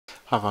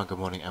Hi everyone, good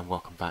morning and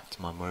welcome back to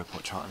my Morning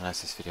Report chart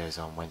analysis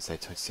videos on Wednesday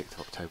 26th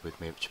of October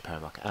with me, Richard Perry,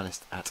 market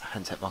analyst at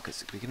Hantec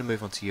Markets. We're going to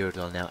move on to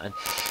Eurodollar now, and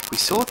we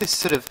saw this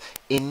sort of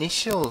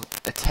initial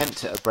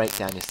attempt at a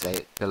breakdown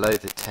yesterday below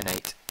the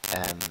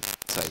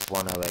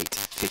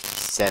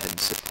 108.57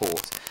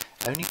 support,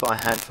 only by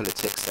a handful of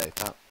ticks though,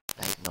 about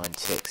 8-9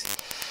 ticks.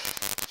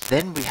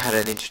 Then we had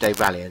an intraday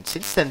rally, and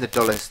since then the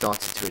dollar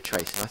started to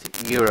retrace, and I think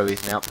the euro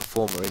is an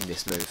outperformer in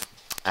this move.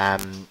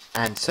 And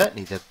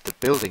certainly the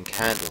building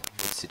candle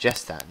would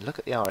suggest that. And look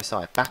at the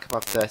RSI, back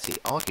above 30,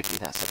 arguably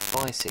that's a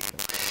buy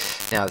signal.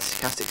 Now the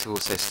stochastics have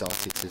also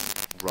started to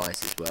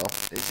rise as well.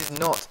 This is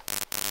not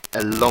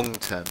a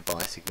long-term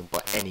buy signal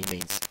by any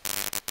means,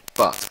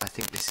 but I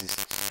think this is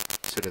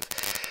sort of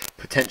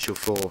potential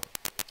for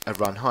a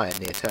run higher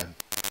near term.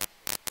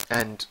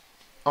 And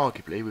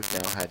arguably we've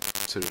now had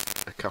sort of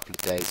a couple of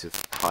days of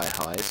higher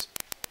highs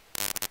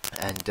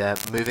and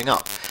moving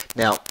up.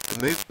 Now, the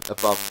move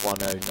above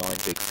 109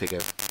 big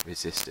figure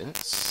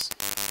resistance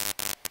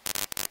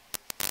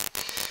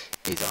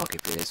is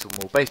arguably a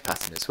small base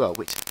pattern as well,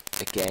 which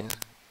again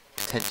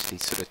potentially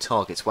sort of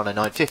targets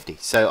 109.50.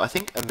 So I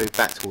think a move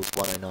back towards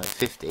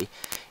 109.50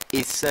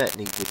 is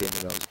certainly within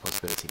the realms of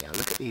possibility. Now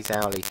look at these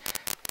hourly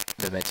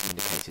momentum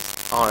indicators.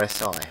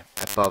 RSI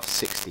above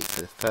 60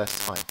 for the first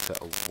time for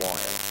a while,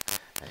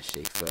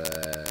 actually for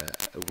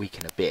a week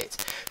and a bit.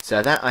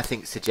 So that I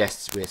think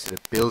suggests we're sort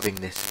of building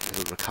this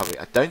little recovery.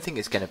 I don't think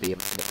it's going to be an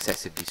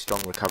excessively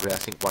strong recovery. I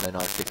think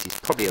 109.50 is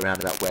probably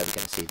around about where we're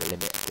going to see the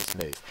limit of this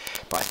move.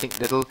 But I think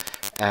little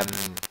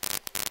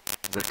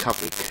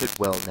recovery could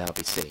well now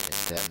be seen,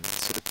 and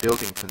sort of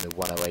building from the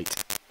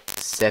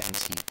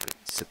 108.70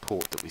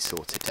 support that we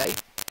saw today,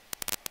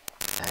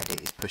 and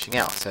it is pushing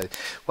out. So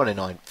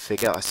 109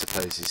 figure I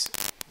suppose is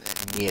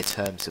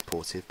near-term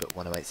supportive, but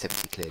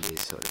 108.70 clearly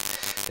is sort of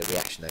the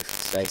reaction over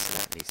today, so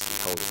that needs to be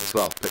holding as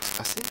well. But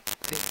I think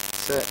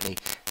certainly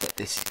that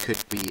this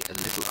could be a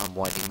little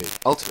unwinding move.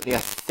 Ultimately, I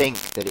think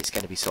that it's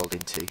going to be sold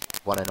into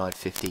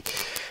 109.50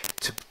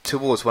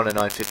 towards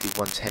 109.50,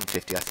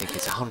 110.50. I think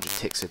it's 100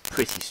 ticks of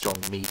pretty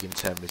strong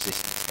medium-term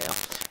resistance now,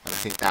 and I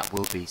think that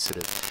will be sort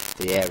of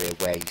the area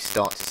where you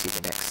start to see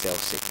the next sell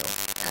signal,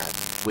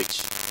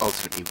 which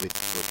ultimately will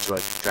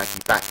drag you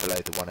back below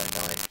the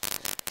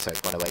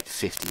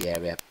 108.50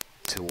 area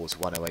towards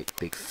 108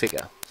 big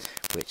figure,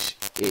 which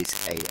is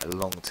a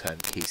long-term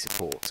key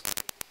support.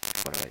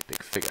 108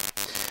 big figure.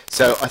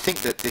 So I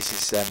think that this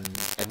is a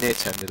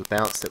near-term little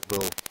bounce that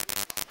will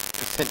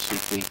potentially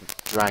be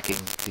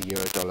dragging the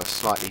euro dollar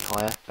slightly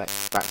higher,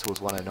 back towards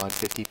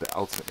 109.50, but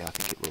ultimately I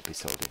think it will be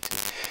sold into.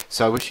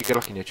 So I wish you good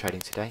luck in your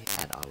trading today,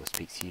 and I will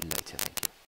speak to you later. Thank you.